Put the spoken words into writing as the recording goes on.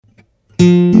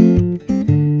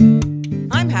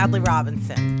Hadley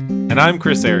Robinson. And I'm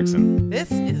Chris Erickson.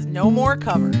 This is No More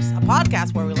Covers, a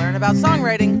podcast where we learn about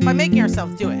songwriting by making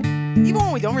ourselves do it, even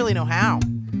when we don't really know how.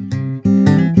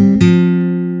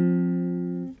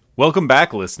 Welcome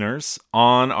back, listeners.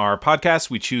 On our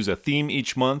podcast, we choose a theme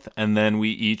each month, and then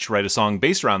we each write a song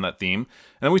based around that theme,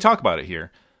 and then we talk about it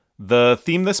here. The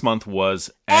theme this month was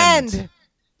End.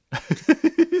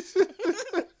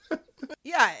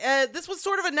 Yeah, this was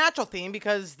sort of a natural theme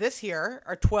because this here,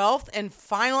 our 12th and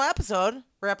final episode,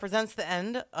 represents the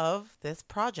end of this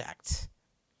project.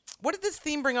 What did this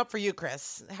theme bring up for you,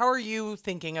 Chris? How are you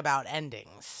thinking about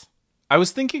endings? I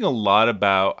was thinking a lot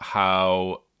about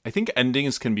how I think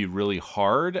endings can be really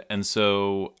hard, and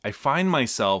so I find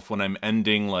myself when I'm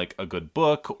ending like a good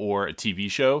book or a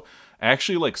TV show, I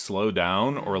actually like slow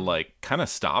down or like kind of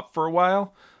stop for a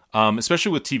while.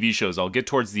 Especially with TV shows, I'll get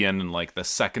towards the end and like the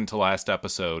second to last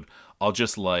episode, I'll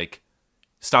just like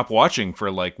stop watching for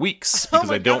like weeks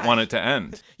because I don't want it to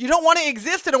end. You don't want to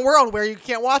exist in a world where you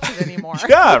can't watch it anymore.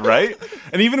 Yeah, right?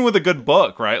 And even with a good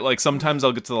book, right? Like sometimes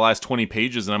I'll get to the last 20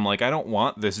 pages and I'm like, I don't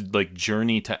want this like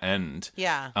journey to end.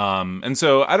 Yeah. And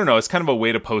so I don't know, it's kind of a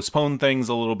way to postpone things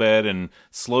a little bit and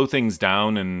slow things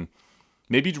down and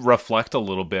maybe reflect a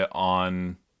little bit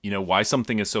on, you know, why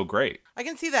something is so great. I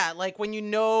can see that. Like when you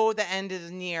know the end is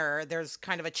near, there's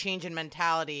kind of a change in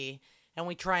mentality and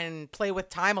we try and play with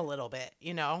time a little bit,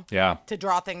 you know? Yeah. To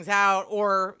draw things out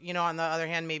or, you know, on the other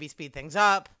hand, maybe speed things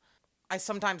up. I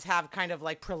sometimes have kind of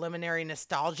like preliminary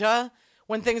nostalgia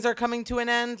when things are coming to an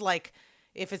end. Like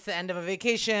if it's the end of a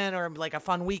vacation or like a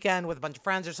fun weekend with a bunch of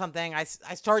friends or something, I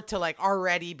start to like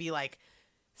already be like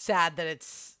sad that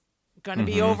it's gonna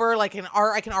be over. Like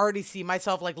I can already see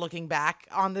myself like looking back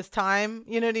on this time.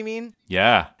 You know what I mean?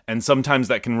 Yeah. And sometimes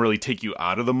that can really take you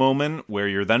out of the moment where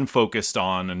you're then focused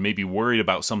on and maybe worried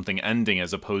about something ending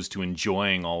as opposed to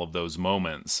enjoying all of those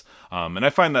moments. And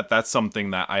I find that that's something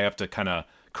that I have to kind of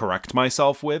correct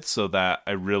myself with so that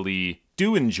I really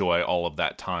do enjoy all of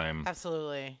that time.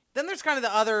 Absolutely. Then there's kind of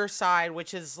the other side,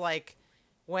 which is like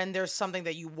when there's something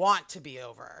that you want to be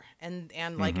over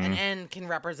and like an end can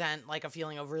represent like a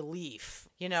feeling of relief,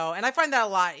 you know? And I find that a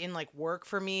lot in like work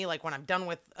for me. Like when I'm done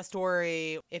with a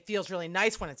story, it feels really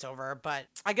nice when it's over, but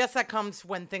I guess that comes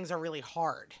when things are really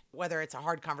hard, whether it's a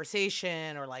hard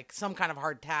conversation or like some kind of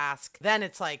hard task, then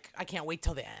it's like, I can't wait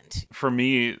till the end. For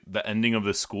me, the ending of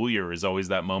the school year is always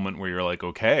that moment where you're like,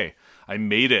 okay, I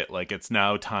made it. Like it's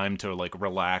now time to like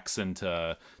relax and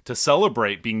to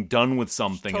celebrate being done with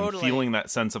something and feeling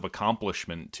that sense of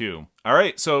accomplishment too. All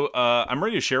right, so I'm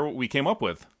ready to share what we came up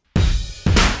with.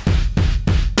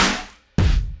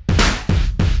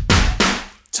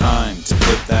 Time to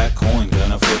flip that coin,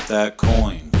 gonna flip that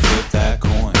coin, flip that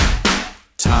coin.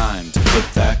 Time to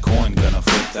flip that coin, gonna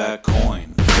flip that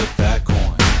coin, flip that coin.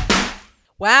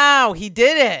 Wow, he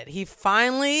did it. He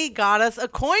finally got us a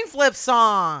coin flip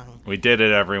song. We did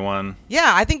it, everyone.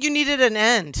 Yeah, I think you needed an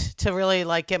end to really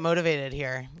like get motivated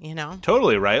here, you know?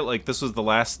 Totally, right? Like this was the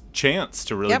last chance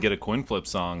to really get a coin flip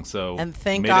song. So and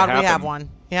thank God we have one.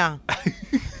 Yeah.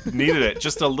 Needed it.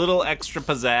 Just a little extra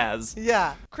pizzazz.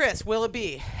 Yeah. Chris, will it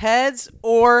be heads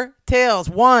or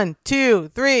tails? 1, 2,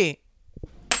 3.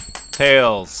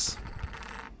 Tails.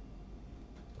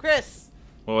 Chris.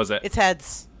 What was it? It's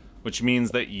heads. Which means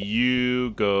that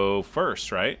you go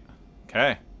first, right?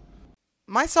 Okay.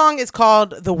 My song is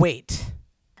called The Wait.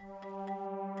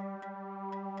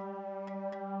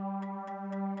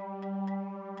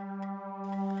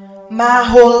 My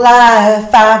whole life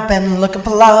I've been looking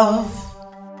for love.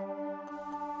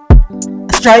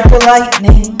 A strike of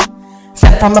lightning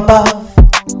sent from above.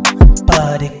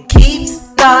 But it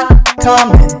keeps not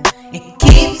coming. It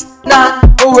keeps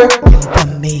not working for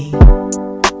me.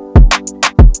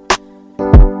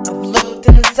 I've looked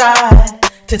inside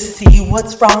to see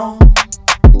what's wrong.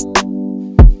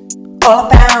 All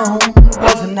I found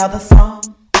was another song.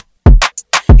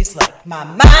 It's like my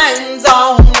mind's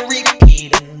on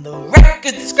repeat and the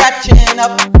record's scratching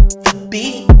up the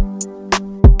beat.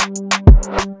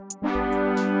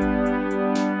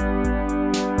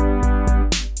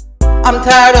 I'm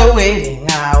tired of waiting,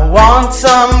 I want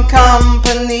some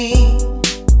company.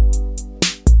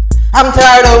 I'm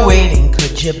tired of waiting,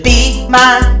 could you be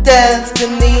my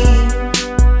destiny?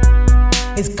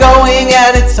 It's going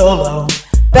at it solo,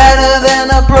 better than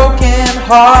a broken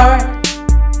heart.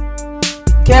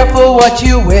 Be careful what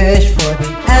you wish for, the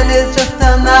end is just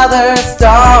another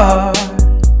start.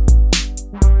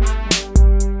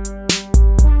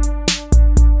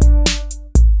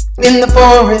 In the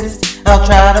forest, I'll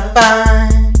try to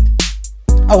find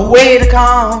a way to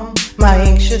calm my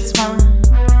anxious mind.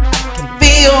 I can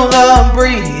feel the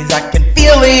breeze, I can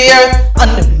feel the earth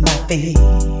under my feet.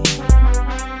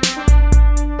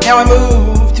 Now I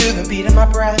move to the beat of my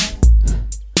breath.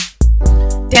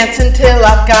 Dance until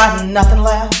I've got nothing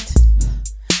left.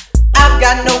 I've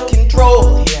got no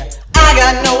control here. I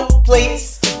got no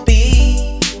place to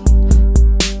be.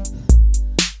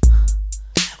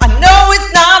 I know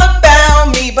it's not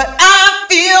about me, but I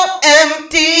feel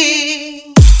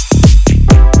empty.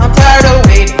 I'm tired of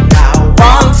waiting. I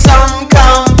want some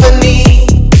company.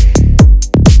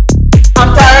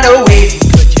 I'm tired of waiting.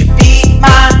 Could you be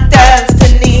my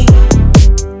destiny?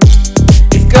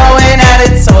 It's going at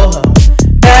it solo,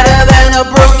 better than a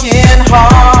broken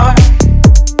heart.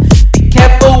 Be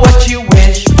careful what you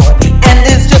wish for. The end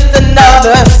is just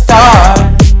another start.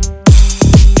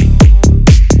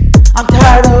 I'm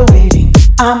tired of waiting.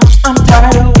 I'm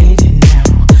tired of waiting now.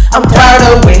 I'm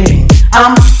tired of waiting.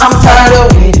 I'm tired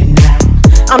of waiting now.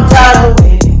 I'm tired of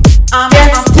waiting.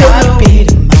 Dance to the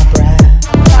beat of my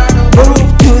breath. Move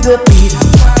to the beat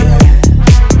of my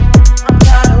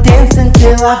breath. Dance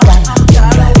until I've got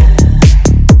nothing left.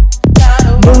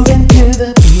 Moving to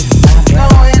the beat of my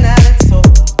breath. Going at it solo,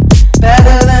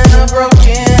 better than a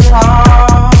broken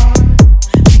heart.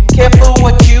 Be careful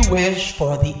what you wish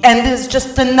for. The end is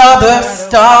just another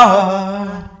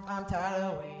start. I'm tired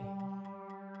of waiting.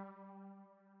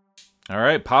 All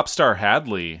right, pop star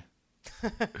Hadley.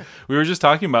 We were just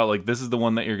talking about, like, this is the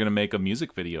one that you're going to make a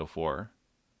music video for.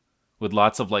 With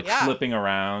lots of, like, flipping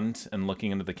around and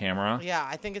looking into the camera. Yeah,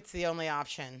 I think it's the only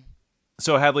option.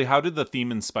 So, Hadley, how did the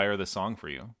theme inspire this song for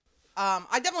you?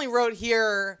 I definitely wrote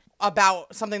here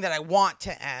about something that I want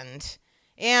to end.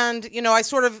 And, you know, I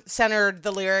sort of centered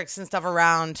the lyrics and stuff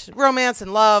around romance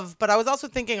and love, but I was also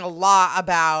thinking a lot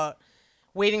about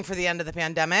waiting for the end of the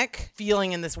pandemic,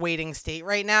 feeling in this waiting state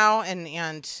right now,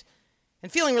 and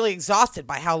feeling really exhausted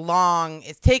by how long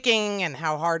it's taking and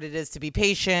how hard it is to be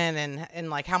patient and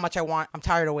like how much I'm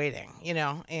tired of waiting, you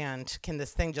know, and can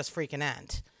this thing just freaking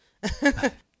end?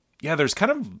 Yeah, there's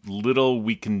kind of little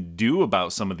we can do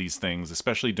about some of these things,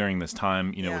 especially during this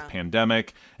time, you know, with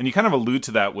pandemic. And you kind of allude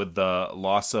to that with the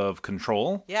loss of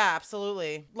control. Yeah,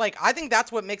 absolutely. Like, I think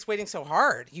that's what makes waiting so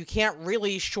hard. You can't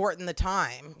really shorten the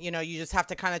time. You know, you just have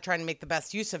to kind of try and make the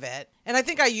best use of it. And I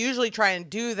think I usually try and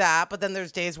do that, but then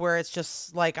there's days where it's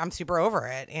just like I'm super over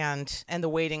it and the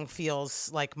waiting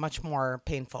feels like much more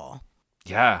painful.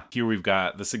 Yeah, here we've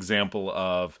got this example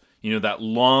of, you know, that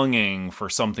longing for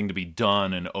something to be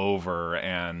done and over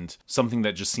and something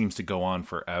that just seems to go on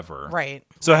forever. Right.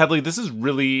 So, Hadley, this is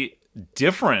really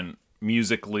different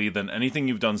musically than anything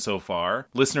you've done so far.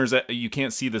 Listeners, you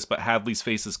can't see this, but Hadley's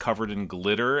face is covered in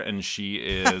glitter and she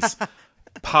is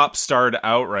pop starred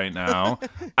out right now.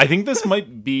 I think this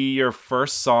might be your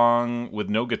first song with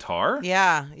no guitar.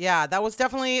 Yeah, that was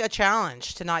definitely a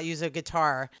challenge to not use a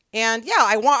guitar. And yeah,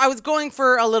 I was going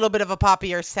for a little bit of a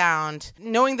poppier sound.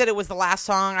 Knowing that it was the last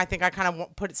song, I think I kind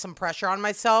of put some pressure on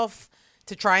myself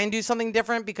to try and do something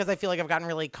different because I feel like I've gotten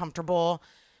really comfortable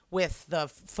with the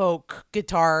folk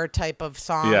guitar type of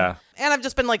song. Yeah. And I've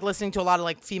just been like listening to a lot of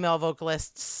like female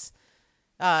vocalists,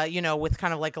 you know, with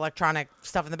kind of like electronic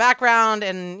stuff in the background.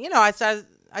 And, you know,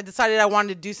 I decided I wanted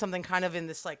to do something kind of in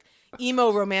this like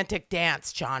emo romantic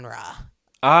dance genre.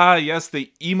 Ah, yes,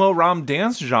 the emo rom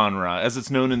dance genre, as it's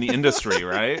known in the industry,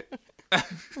 right?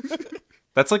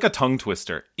 That's like a tongue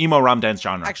twister. Emo rom dance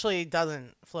genre. Actually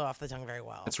doesn't flow off the tongue very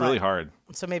well. It's really hard.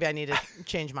 So maybe I need to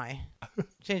change my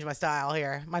style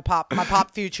here. My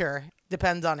pop future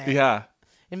depends on it. Yeah.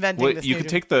 Inventing this. You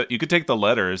could take the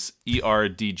letters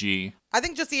ERDG. I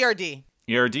think just ERD.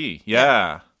 ERD,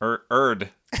 yeah. Erd.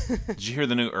 Did you hear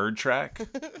the new Erd track?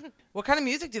 What kind of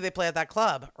music do they play at that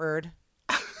club, Erd?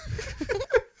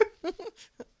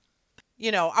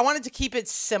 You know, I wanted to keep it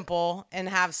simple and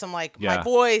have some like my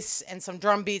voice and some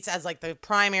drum beats as like the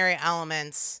primary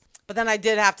elements. But then I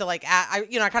did have to like add,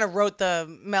 I kind of wrote the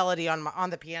melody on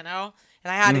the piano.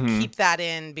 And I had to keep that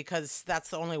in because that's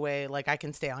the only way like I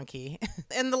can stay on key.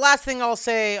 And the last thing I'll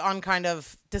say on kind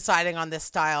of deciding on this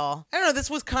style, I don't know, this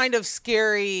was kind of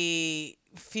scary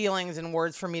feelings and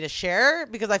words for me to share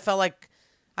because I felt like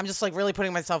I'm just like really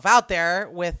putting myself out there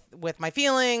with my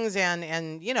feelings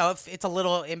and you know, if it's a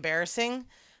little embarrassing.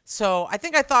 So I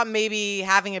think I thought maybe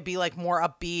having it be like more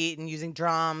upbeat and using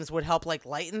drums would help like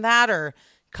lighten that or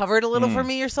cover it a little for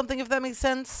me or something, if that makes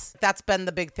sense. That's been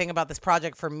the big thing about this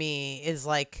project for me is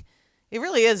like, it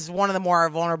really is one of the more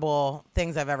vulnerable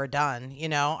things I've ever done. You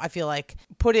know, I feel like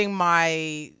putting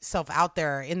myself out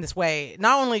there in this way,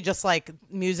 not only just like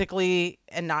musically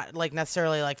and not like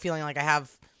necessarily like feeling like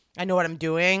I know what I'm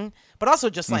doing, but also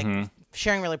just like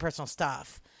sharing really personal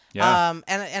stuff. Yeah.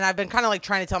 And I've been kind of like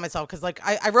trying to tell myself, because like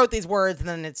I wrote these words and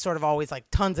then it's sort of always like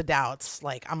tons of doubts.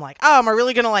 Like I'm like, oh, am I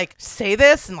really gonna like say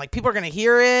this and like people are gonna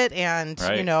hear it, and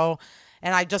Right.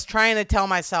 and I just trying to tell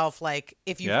myself, like,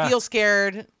 if you feel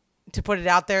scared to put it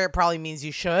out there, it probably means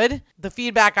you should. The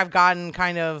feedback I've gotten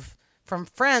kind of from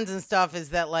friends and stuff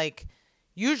is that like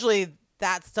usually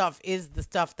that stuff is the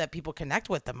stuff that people connect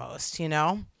with the most,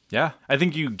 Yeah. I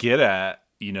think you get at,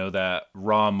 that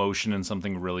raw emotion in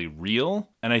something really real.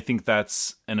 And I think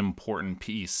that's an important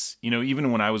piece.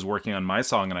 Even when I was working on my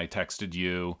song and I texted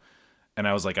you and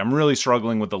I was like, I'm really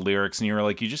struggling with the lyrics. And you were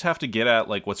like, you just have to get at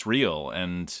like what's real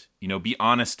and, be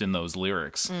honest in those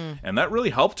lyrics. And that really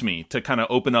helped me to kind of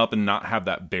open up and not have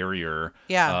that barrier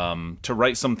to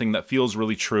write something that feels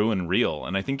really true and real.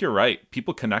 And I think you're right.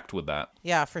 People connect with that.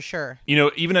 Yeah, for sure.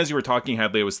 Even as you were talking,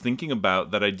 Hadley, I was thinking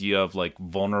about that idea of like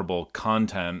vulnerable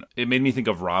content. It made me think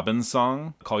of Robin's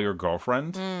song, Call Your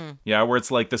Girlfriend. Yeah, where it's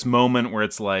like this moment where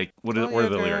it's like, what are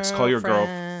the lyrics? Call your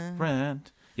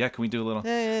girlfriend. Yeah, can we do a little?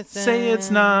 Say it's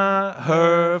not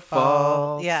her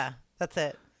fault. Yeah, that's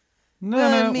it.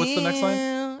 No. What's the next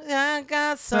line? I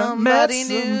got somebody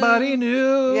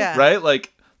new. Yeah. Right?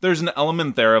 Like, there's an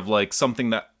element there of like something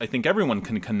that I think everyone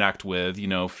can connect with,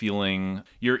 feeling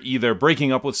you're either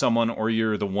breaking up with someone or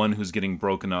you're the one who's getting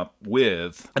broken up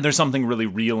with. And there's something really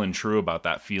real and true about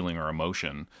that feeling or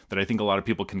emotion that I think a lot of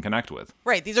people can connect with.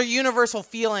 Right. These are universal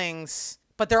feelings,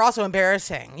 but they're also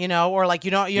embarrassing, or like,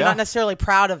 you're not necessarily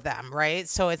proud of them. Right.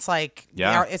 So it's like,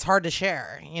 it's hard to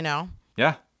share,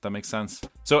 Yeah. That makes sense.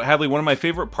 So, Hadley, one of my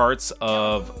favorite parts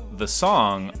of the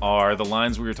song are the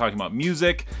lines where you're talking about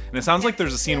music. And it sounds like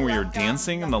there's a scene where you're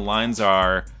dancing and the lines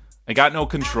are, I got no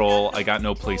control, I got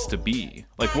no place to be.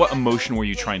 Like, what emotion were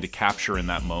you trying to capture in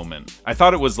that moment? I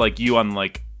thought it was like you on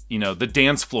like, the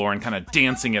dance floor and kind of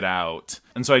dancing it out.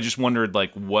 And so I just wondered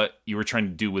like what you were trying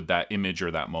to do with that image or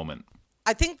that moment.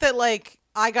 I think that like,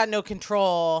 I got no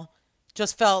control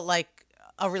just felt like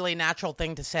a really natural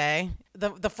thing to say.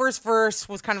 The first verse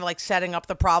was kind of like setting up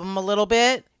the problem a little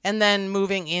bit and then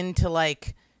moving into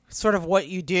like sort of what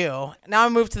you do. Now I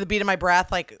move to the beat of my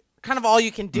breath, like kind of all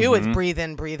you can do is breathe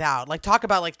in, breathe out. Like talk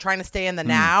about like trying to stay in the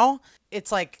now.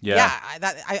 It's like,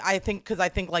 I think, because I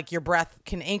think like your breath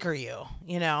can anchor you,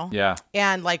 Yeah.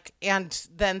 And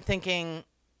then thinking,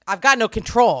 I've got no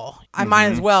control. I might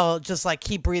as well just like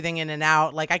keep breathing in and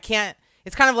out. Like I can't.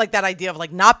 It's kind of like that idea of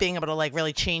like not being able to like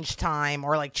really change time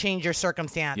or like change your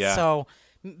circumstance. Yeah. So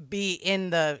be in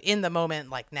the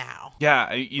moment like now.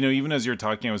 Yeah, even as you're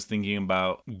talking, I was thinking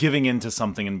about giving into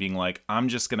something and being like, I'm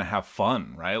just going to have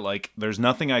fun, right? Like there's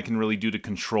nothing I can really do to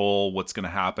control what's going to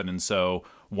happen. And so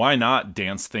why not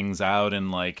dance things out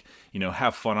and like,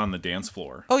 have fun on the dance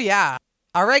floor? Oh, yeah.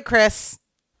 All right, Chris.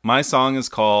 My song is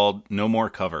called No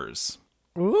More Covers.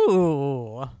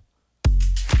 Ooh.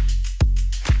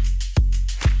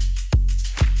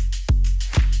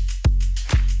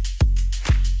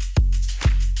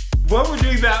 What, we're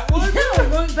doing that one? Yeah, we're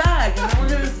going back, and then we're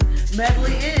going to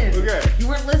medley in. Okay. You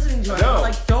weren't listening to it. No. We're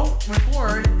like, don't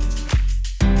record.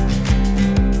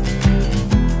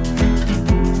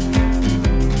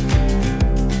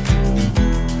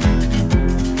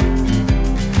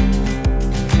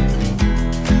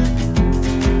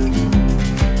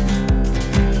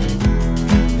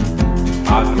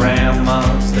 Our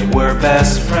grandmas, they were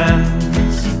best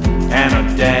friends, and our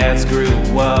dads grew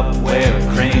up where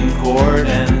a crane cord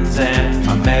ends. And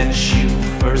I met you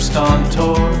first on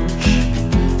Torch,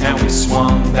 and we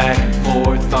swung back and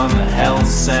forth on the health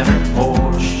center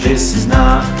porch. This is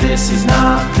not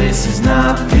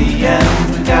the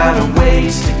end. We got a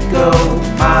ways to go,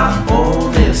 my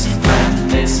oldest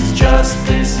friend. This is just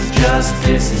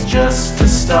the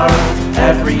start.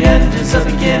 Every end is a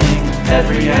beginning,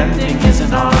 every ending is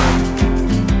an arc.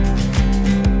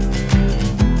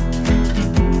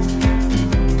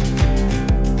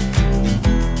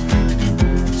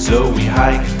 So we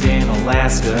hiked in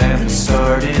Alaska and we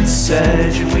started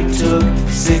Sedge, and we took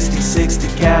 66 to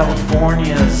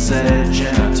California's edge.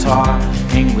 And I taught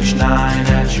English 9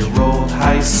 at your old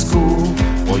high school,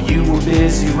 while you were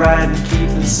busy riding,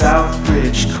 keeping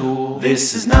Southbridge cool.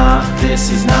 This is not the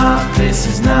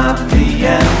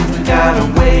end. We got a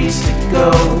ways to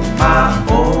go, my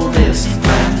oldest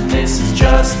friend. This is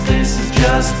just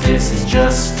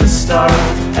the start.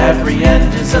 Every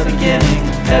end is a beginning,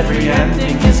 every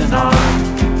ending is an arc.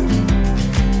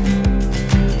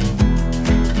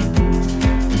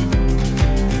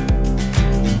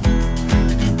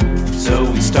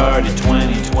 So we started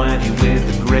 2020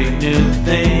 with a great new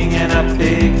thing, and a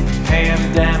big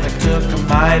pandemic took a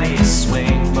mighty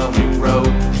swing. But we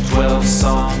wrote 12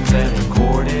 songs and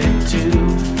recorded 2.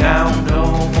 Now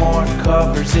no more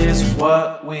covers. is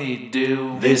what we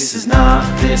do. This is not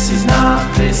the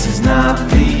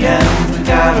end. We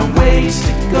got a ways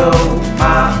to go,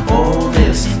 my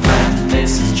oldest friend.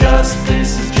 This is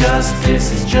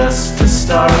just a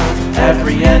start.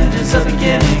 Every end is a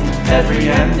beginning, every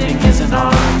ending is an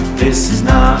arc. This is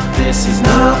not the end.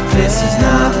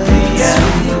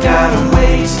 We got a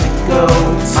ways to go,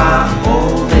 my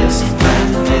oldest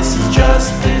friend. This is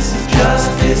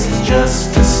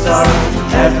just a start.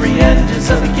 Every end is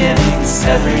a beginning,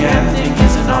 every ending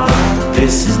is an arc.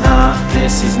 This is not the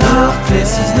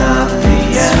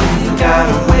end. We got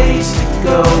a ways to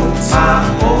go,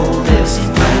 my oldest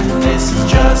friend. This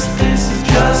is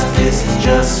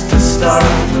just a start.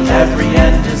 Every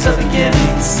end is a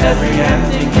beginning, every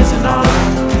ending is an arc.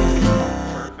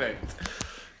 Perfect.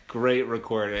 Great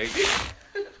recording.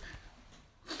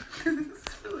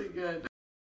 It's really good.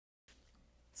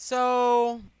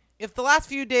 So, if the last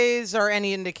few days are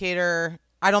any indicator,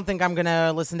 I don't think I'm going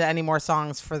to listen to any more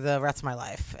songs for the rest of my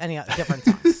life. Any different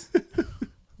songs.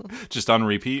 Just on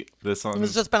repeat, this song?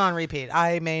 It's just been on repeat.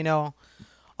 I may know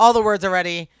all the words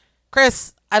already.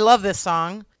 Chris, I love this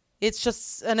song. It's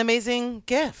just an amazing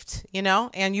gift, you know?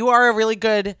 And you are a really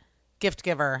good gift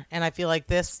giver. And I feel like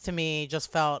this, to me,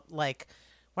 just felt like,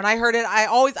 when I heard it, I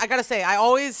gotta say, I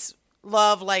always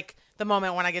love, like, the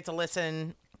moment when I get to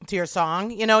listen to your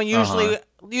song, you know? Usually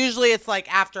it's,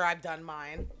 like, after I've done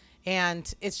mine.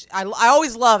 And I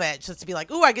always love it, just to be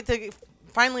like, ooh, I get to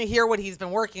finally hear what he's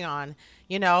been working on,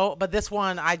 you know? But this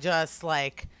one, I just,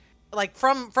 like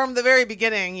from the very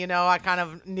beginning, you know, I kind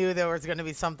of knew there was going to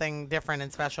be something different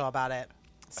and special about it.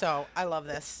 So I love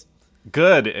this.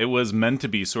 Good. It was meant to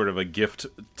be sort of a gift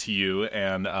to you,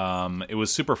 and it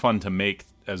was super fun to make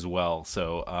as well.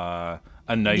 So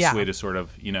a nice way to sort of,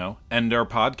 you know, end our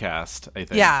podcast, I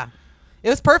think. Yeah. It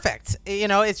was perfect. You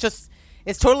know, it's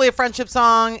totally a friendship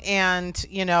song, and,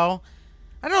 you know,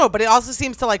 I don't know, but it also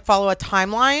seems to, like, follow a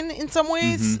timeline in some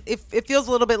ways. Mm-hmm. It feels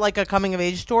a little bit like a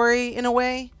coming-of-age story in a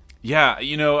way. Yeah,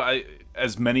 you know,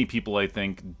 as many people, I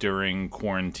think, during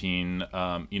quarantine,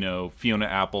 you know, Fiona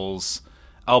Apple's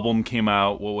album came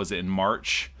out, what was it, in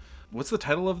March? What's the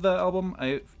title of the album?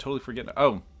 I totally forget.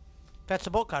 Oh. Fetch the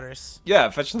Bolt Cutters. Yeah,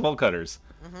 Fetch the Bolt Cutters.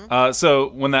 Mm-hmm. So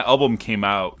when that album came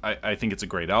out, I think it's a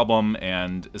great album,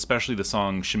 and especially the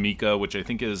song Shamika, which I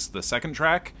think is the second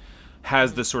track,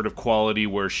 has this sort of quality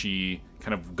where she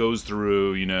kind of goes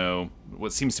through, you know,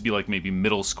 what seems to be like maybe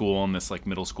middle school and this like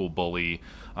middle school bully.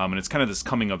 And it's kind of this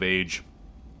coming of age.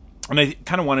 And I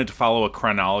kind of wanted to follow a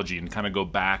chronology and kind of go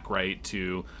back, right,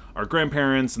 to our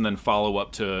grandparents and then follow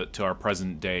up to our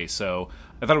present day. So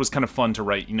I thought it was kind of fun to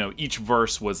write, you know, each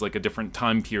verse was like a different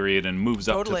time period and moves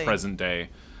up to present day.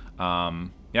 Yeah.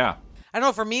 I don't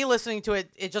know, for me listening to it,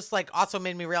 it just like also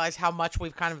made me realize how much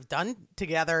we've kind of done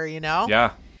together, you know?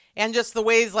 Yeah. And just the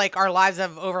ways like our lives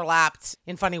have overlapped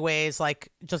in funny ways, like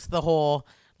just the whole,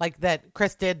 like that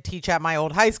Chris did teach at my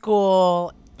old high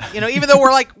school, you know, even though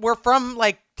we're from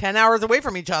like 10 hours away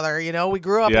from each other, you know, we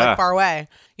grew up like far away.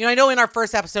 You know, I know in our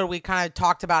first episode, we kind of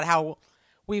talked about how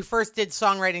we first did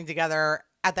songwriting together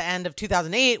at the end of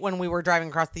 2008 when we were driving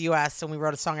across the U.S. and we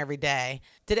wrote a song every day.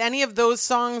 Did any of those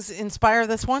songs inspire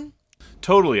this one?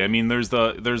 Totally. I mean, there's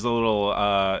a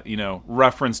little, you know,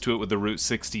 reference to it with the Route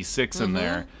 66 in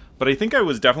there. But I think I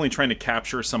was definitely trying to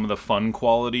capture some of the fun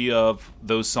quality of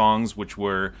those songs, which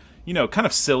were, you know, kind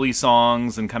of silly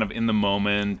songs and kind of in the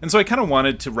moment. And so I kind of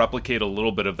wanted to replicate a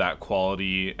little bit of that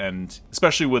quality, and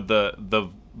especially with the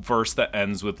verse that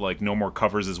ends with like "no more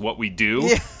covers is what we do."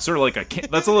 Yeah. Sort of like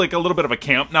that's like a little bit of a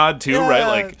camp nod too, right?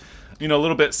 Like, you know, a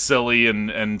little bit silly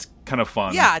and kind of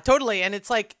fun. Yeah, totally. And it's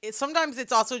like sometimes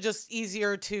it's also just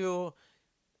easier to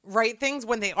write things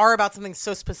when they are about something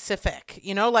so specific,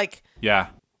 you know, like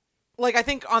Like, I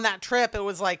think on that trip, it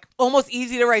was, like, almost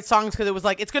easy to write songs because it was,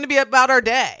 like, it's going to be about our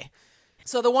day.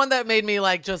 So the one that made me,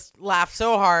 like, just laugh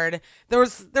so hard,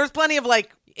 there's plenty of, like,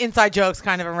 inside jokes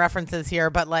kind of and references here,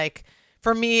 but, like,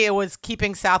 for me, it was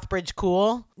keeping Southbridge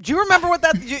cool. Do you remember what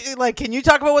that, like, can you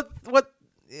talk about what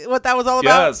that was all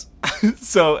about? Yes.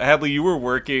 So, Hadley, you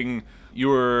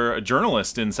were a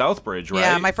journalist in Southbridge, right?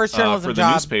 Yeah, my first journalism job. For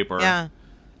the newspaper. Yeah.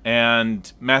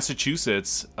 And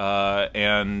Massachusetts,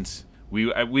 and...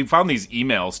 We found these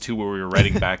emails, too, where we were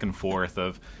writing back and forth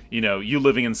of, you know, you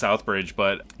living in Southbridge,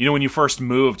 but, you know, when you first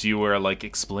moved, you were, like,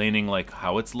 explaining, like,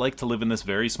 how it's like to live in this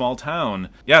very small town.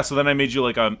 Yeah, so then I made you,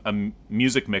 like, a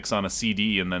music mix on a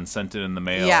CD and then sent it in the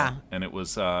mail. Yeah. And it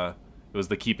was the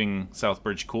Keeping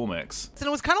Southbridge Cool mix. And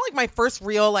it was kind of like my first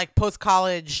real, like,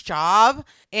 post-college job,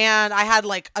 and I had,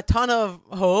 like, a ton of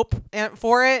hope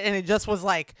for it, and it just was,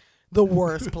 like, the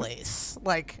worst place.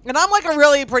 Like, and I'm like a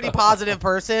really pretty positive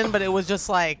person, but it was just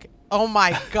like Oh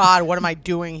my God, what am I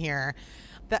doing here?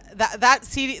 That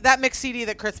CD, that mixed CD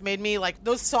that Chris made me, like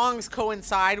those songs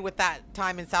coincide with that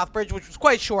time in Southbridge, which was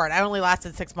quite short. I only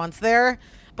lasted 6 months there.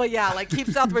 But yeah, like Keep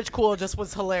Southbridge Cool just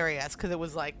was hilarious because it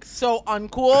was like so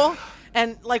uncool.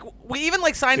 And like we even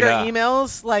like signed our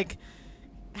emails like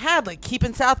Hadley,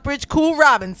 keeping Southbridge cool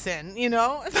Robinson, you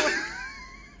know?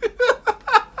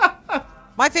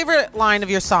 My favorite line of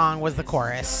your song was the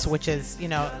chorus, which is, you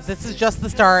know, this is just the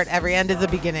start. Every end is a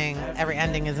beginning. Every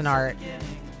ending is an art.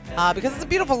 Because it's a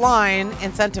beautiful line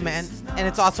and sentiment, and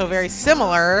it's also very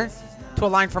similar to a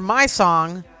line from my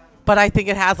song, but I think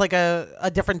it has like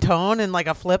a different tone and like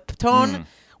a flip tone,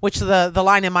 which the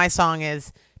line in my song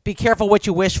is, be careful what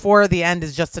you wish for, the end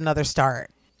is just another start.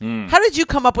 How did you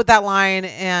come up with that line,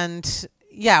 and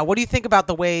yeah, what do you think about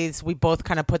the ways we both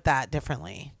kind of put that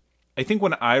differently? I think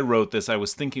when I wrote this, I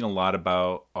was thinking a lot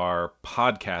about our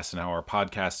podcast and how our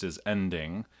podcast is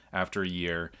ending after a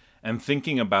year, and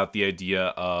thinking about the idea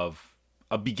of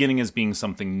a beginning as being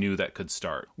something new that could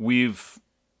start. We've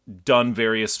done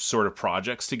various sort of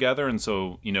projects together, and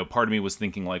so, you know, part of me was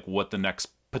thinking like what the next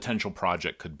potential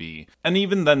project could be. And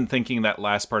even then thinking that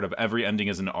last part of every ending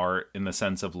is an art, in the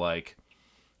sense of like,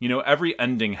 you know, every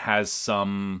ending has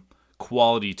some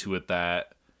quality to it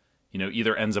that, you know,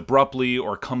 either ends abruptly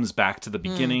or comes back to the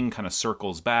beginning, kind of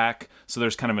circles back. So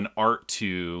there's kind of an art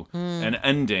to an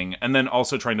ending. And then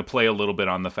also trying to play a little bit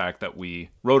on the fact that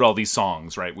we wrote all these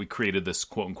songs, right? We created this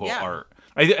quote unquote art.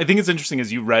 I think it's interesting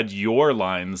as you read your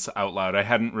lines out loud, I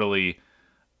hadn't really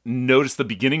noticed the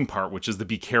beginning part, which is the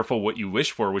be careful what you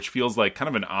wish for, which feels like kind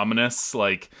of an ominous,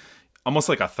 like almost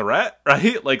like a threat,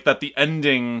 right? Like that the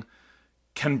ending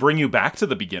can bring you back to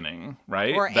the beginning,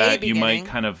 right? Or that you might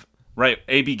kind of... Right,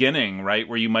 a beginning, right,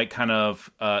 where you might kind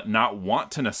of not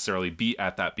want to necessarily be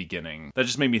at that beginning. That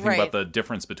just made me think about the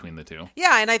difference between the two.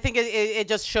 Yeah, and I think it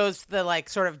just shows the like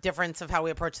sort of difference of how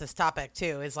we approach this topic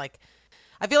too. Is like,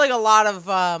 I feel like a lot of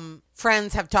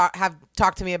friends have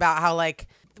talked to me about how like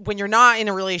when you're not in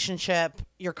a relationship,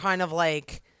 you're kind of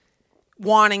like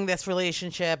wanting this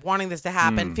relationship, wanting this to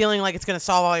happen, feeling like it's going to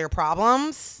solve all your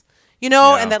problems, you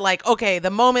know, and that like, okay,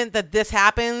 the moment that this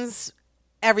happens,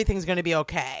 everything's going to be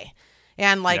okay.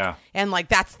 And like,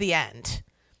 that's the end,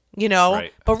 you know,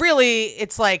 but really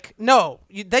it's like, no,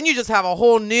 then you just have a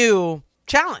whole new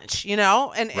challenge, you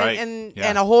know, and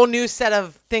a whole new set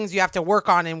of things you have to work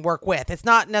on and work with. It's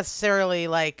not necessarily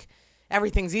like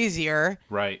everything's easier.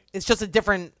 Right. It's just a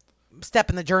different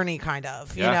step in the journey kind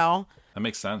of, you know? That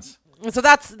makes sense. And so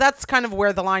that's kind of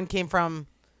where the line came from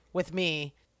with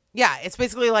me. Yeah. It's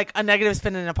basically like a negative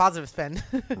spin and a positive spin.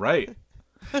 Right.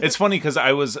 It's funny because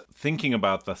I was thinking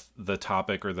about the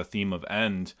topic or the theme of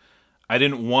end. I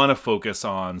didn't want to focus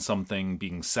on something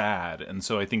being sad. And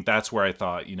so I think that's where I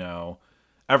thought, you know,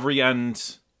 every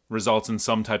end results in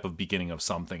some type of beginning of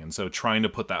something. And so trying to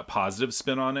put that positive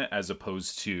spin on it as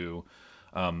opposed to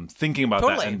thinking about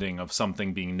that ending of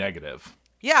something being negative.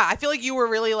 Yeah, I feel like you were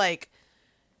really like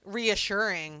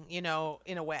reassuring, you know,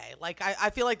 in a way. Like I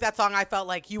feel like that song, I felt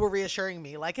like you were reassuring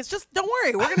me. Like, it's just, don't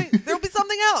worry, there'll be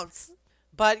something else.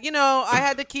 But, you know, I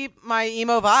had to keep my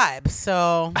emo vibe,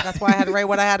 so that's why I had to write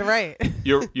what I had to write.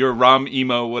 Your Rom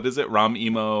Emo, what is it? Rom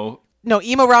Emo? No,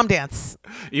 Emo Rom Dance.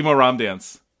 Emo Rom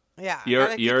Dance. Yeah.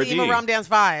 Emo Rom Dance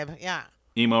vibe, yeah.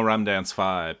 Emo Rom Dance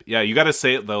vibe. Yeah, you got to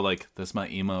say it, though, like, that's my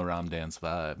Emo Rom Dance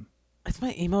vibe. It's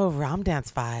my Emo Rom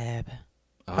Dance vibe.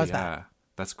 How's that?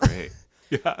 That's great.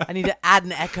 Yeah. I need to add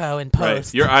an echo in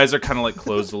post. Right. Your eyes are kind of like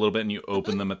closed a little bit, and you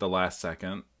open them at the last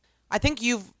second. I think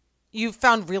you've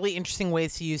found really interesting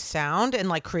ways to use sound and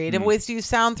like creative ways to use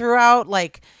sound throughout,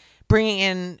 like bringing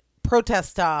in protest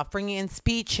stuff, bringing in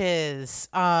speeches,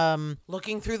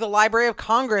 looking through the Library of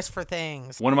Congress for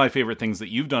things. One of my favorite things that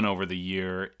you've done over the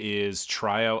year is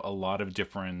try out a lot of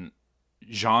different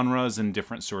genres and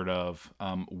different sort of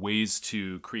ways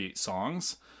to create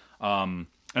songs. And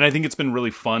I think it's been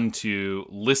really fun to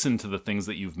listen to the things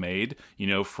that you've made, you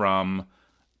know, from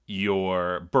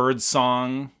your bird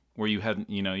song, where you had,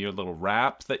 you know, your little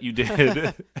rap that you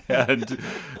did, and,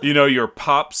 you know, your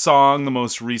pop song, the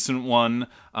most recent one.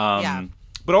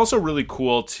 But also really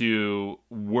cool to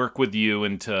work with you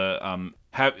and to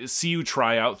see you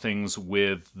try out things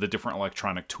with the different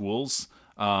electronic tools,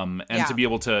 and to be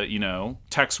able to, you know,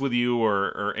 text with you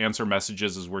or answer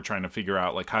messages as we're trying to figure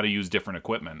out like how to use different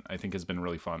equipment, I think has been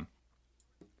really fun.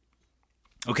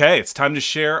 Okay, it's time to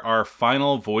share our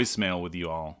final voicemail with you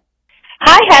all.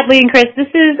 Hi, Hadley and Chris. This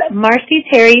is Marcy,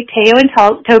 Terry, Teo, and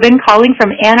Tobin calling from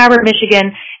Ann Arbor,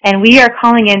 Michigan, and we are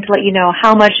calling in to let you know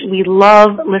how much we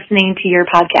love listening to your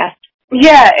podcast.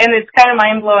 Yeah, and it's kind of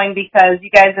mind-blowing because you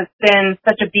guys have been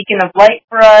such a beacon of light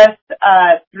for us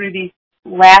through these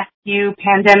last few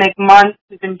pandemic months.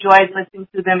 We've enjoyed listening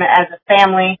to them as a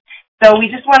family. So we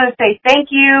just want to say thank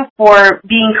you for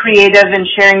being creative and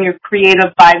sharing your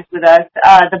creative vibes with us.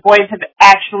 The boys have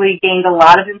actually gained a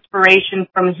lot of inspiration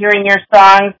from hearing your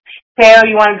songs. Teo,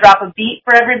 you want to drop a beat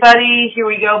for everybody? Here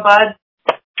we go, bud.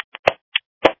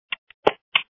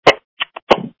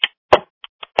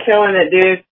 Killing it,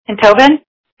 dude. And Tobin?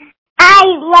 I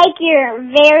like your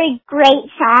very great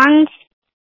songs.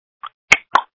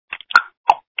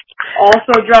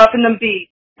 Also dropping them beats.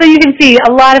 So you can see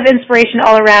a lot of inspiration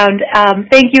all around.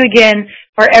 Thank you again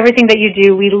for everything that you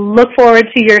do. We look forward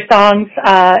to your songs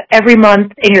every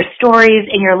month, in your stories,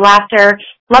 in your laughter.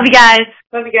 Love you guys.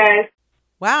 Love you guys.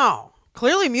 Wow.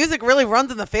 Clearly music really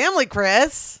runs in the family,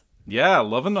 Chris. Yeah,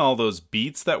 loving all those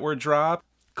beats that were dropped.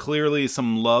 Clearly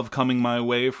some love coming my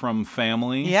way from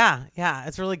family. Yeah,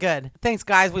 it's really good. Thanks,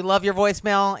 guys. We love your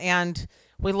voicemail, and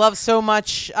we love so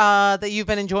much that you've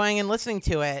been enjoying and listening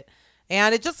to it.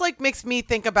 And it just like makes me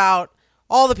think about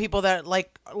all the people that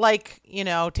like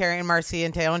Terry and Marcy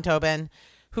and Teo and Tobin,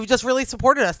 who've just really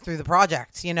supported us through the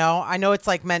project. I know it's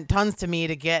like meant tons to me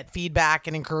to get feedback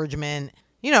and encouragement.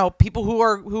 People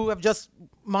who have just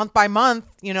month by month,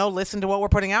 listen to what we're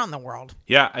putting out in the world.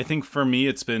 Yeah, I think for me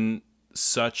it's been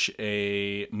such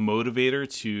a motivator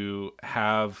to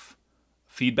have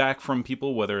feedback from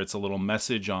people, whether it's a little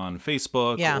message on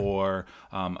Facebook or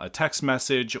a text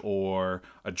message or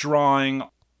a drawing.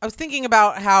 I was thinking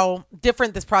about how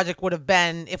different this project would have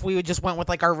been if we just went with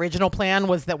like our original plan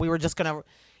was that we were just going to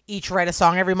each write a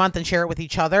song every month and share it with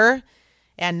each other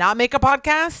and not make a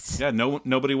podcast. Yeah,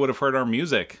 nobody would have heard our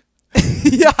music.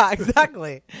 Yeah,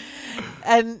 exactly.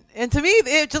 And to me,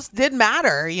 it just did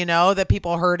matter, that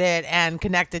people heard it and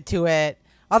connected to it.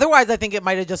 Otherwise, I think it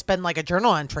might have just been like a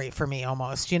journal entry for me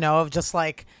almost, of just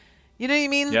like, you know what I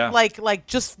mean? Yeah. Like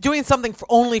just doing something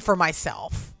only for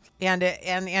myself. And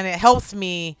it helps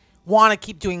me want to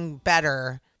keep doing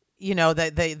better,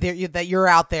 that you're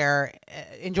out there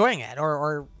enjoying it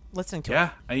or listening to it.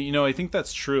 Yeah, I think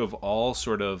that's true of all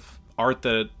sort of art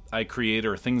that I create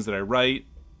or things that I write.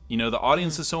 The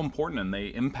audience is so important, and they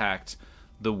impact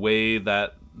the way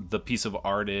that the piece of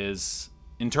art is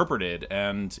interpreted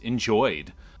and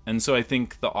enjoyed. And so I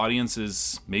think the audience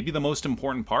is maybe the most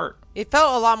important part. It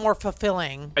felt a lot more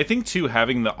fulfilling. I think, too,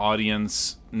 having the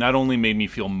audience not only made me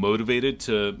feel motivated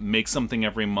to make something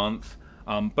every month,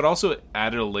 but also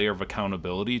added a layer of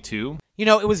accountability, too.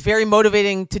 It was very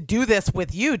motivating to do this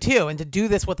with you, too, and to do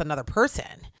this with another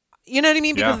person. You know what I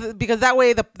mean? Because that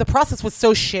way the process was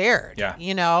so shared.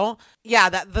 Yeah.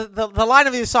 That the line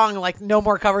of your song, like, no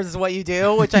more covers is what you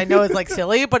do, which I know is like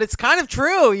silly, but it's kind of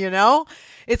true,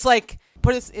 It's like,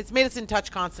 but it's made us in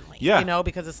touch constantly. Yeah.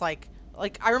 Because it's like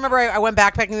I remember I went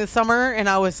backpacking this summer and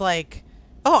I was like,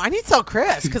 oh, I need to tell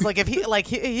Chris because like if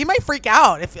he might freak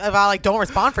out if I like don't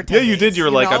respond for 10 days. Yeah, you did.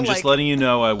 You're like, I'm just letting you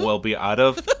know I will be out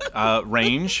of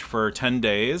range for 10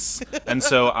 days. And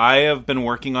so I have been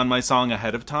working on my song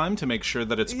ahead of time to make sure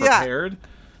that it's prepared.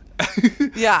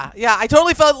 Yeah. I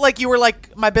totally felt like you were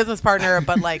like my business partner,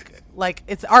 but like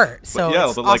it's art. So but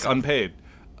it's like awesome. unpaid.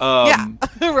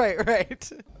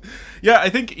 Right. Yeah,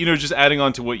 I think, just adding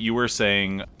on to what you were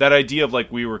saying, that idea of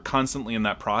like we were constantly in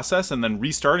that process and then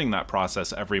restarting that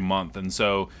process every month. And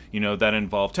so, that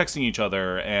involved texting each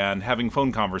other and having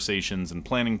phone conversations and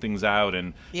planning things out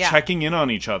and checking in on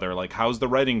each other. Like, how's the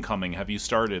writing coming? Have you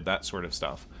started? That sort of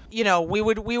stuff. We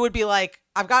would be like,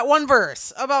 I've got one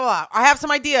verse, blah, blah, blah. I have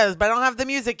some ideas, but I don't have the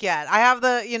music yet. I have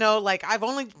the, I've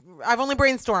only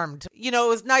brainstormed. It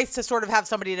was nice to sort of have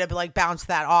somebody to like bounce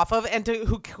that off of and to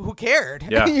who cared.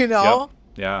 Yeah. Yep.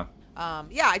 Yeah.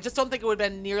 I just don't think it would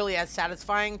have been nearly as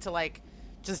satisfying to like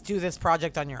just do this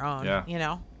project on your own.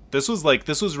 Yeah. This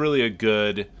was really a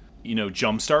good,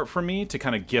 jumpstart for me to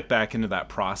kind of get back into that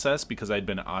process because I'd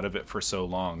been out of it for so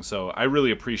long. So I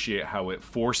really appreciate how it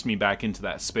forced me back into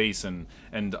that space and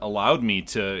allowed me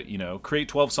to, create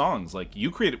 12 songs. Like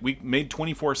we made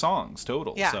 24 songs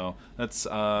total. Yeah. So that's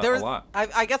a lot.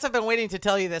 I guess I've been waiting to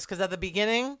tell you this because at the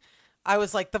beginning, I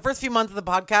was like, the first few months of the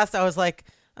podcast, I was like,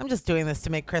 I'm just doing this to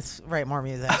make Chris write more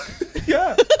music.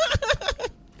 Yeah.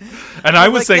 And I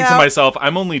was saying to myself,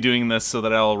 I'm only doing this so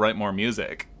that I'll write more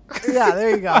music. Yeah, there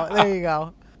you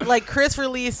go. Like Chris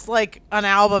released like an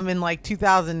album in like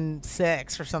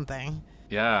 2006 or something.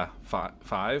 Yeah,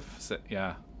 five, six,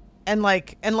 yeah. And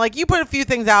like you put a few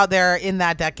things out there in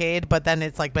that decade, but then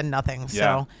it's like been nothing.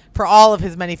 So for all of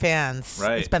his many fans,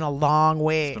 It's been a long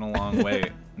wait. It's been a long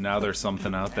wait. Now there's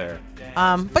something out there.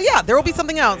 But yeah, there will be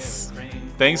something else.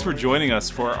 Thanks for joining us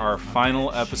for our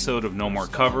final episode of No More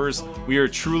Covers. We are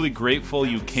truly grateful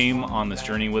you came on this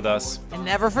journey with us. And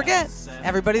never forget,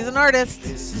 everybody's an artist.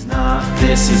 This is not the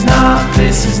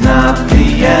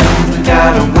end. We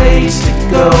got a ways to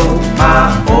go,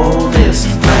 my oldest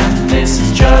friend. This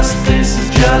is just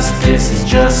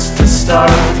the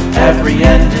start. Every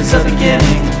end is a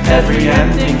beginning, every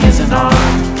ending is an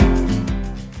art.